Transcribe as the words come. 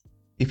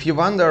If you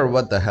wonder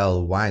what the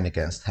hell Wine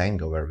Against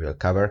Hangover will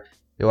cover,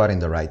 you are in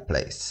the right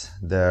place.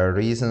 The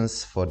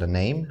reasons for the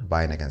name,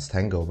 Wine Against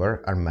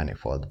Hangover, are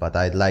manifold, but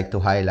I'd like to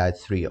highlight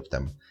three of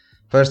them.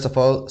 First of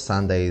all,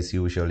 Sunday is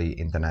usually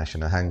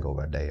International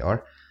Hangover Day,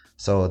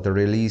 so the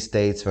release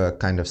dates were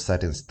kind of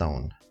set in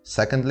stone.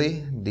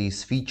 Secondly,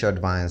 these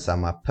featured wines are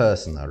my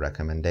personal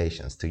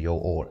recommendations to you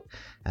all,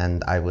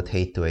 and I would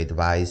hate to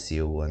advise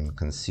you on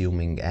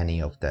consuming any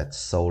of that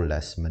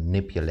soulless,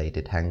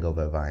 manipulated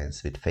hangover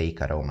wines with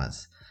fake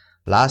aromas.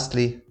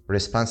 Lastly,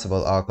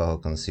 responsible alcohol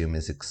consume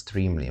is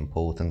extremely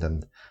important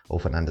and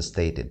often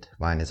understated.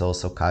 Wine is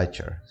also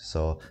culture,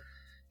 so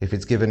if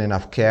it's given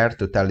enough care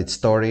to tell its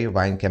story,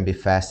 wine can be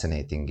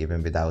fascinating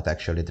even without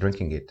actually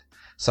drinking it.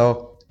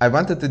 So I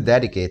wanted to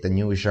dedicate a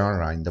new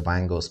genre in the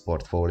Wine Ghost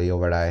portfolio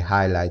where I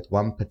highlight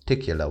one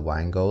particular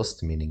wine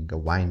ghost, meaning a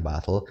wine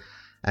bottle,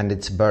 and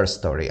its birth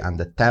story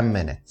under 10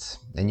 minutes.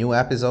 A new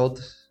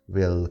episode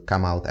will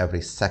come out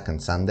every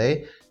second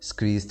Sunday,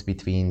 squeezed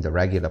between the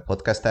regular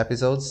podcast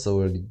episodes,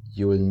 so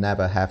you will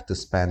never have to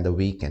spend a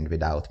weekend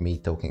without me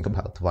talking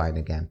about wine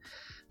again.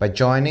 By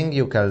joining,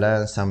 you can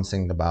learn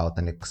something about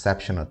an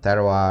exceptional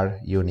terroir,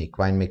 unique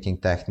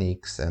winemaking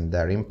techniques, and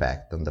their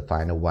impact on the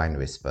final wine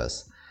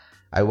whispers.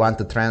 I want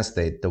to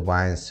translate the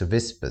wine's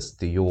whispers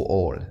to you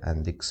all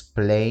and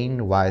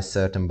explain why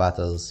certain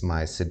bottles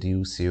might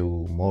seduce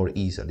you more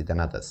easily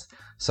than others.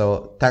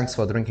 So thanks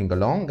for drinking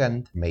along,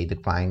 and may the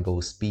wine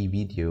ghost be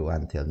with you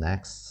until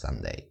next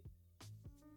Sunday.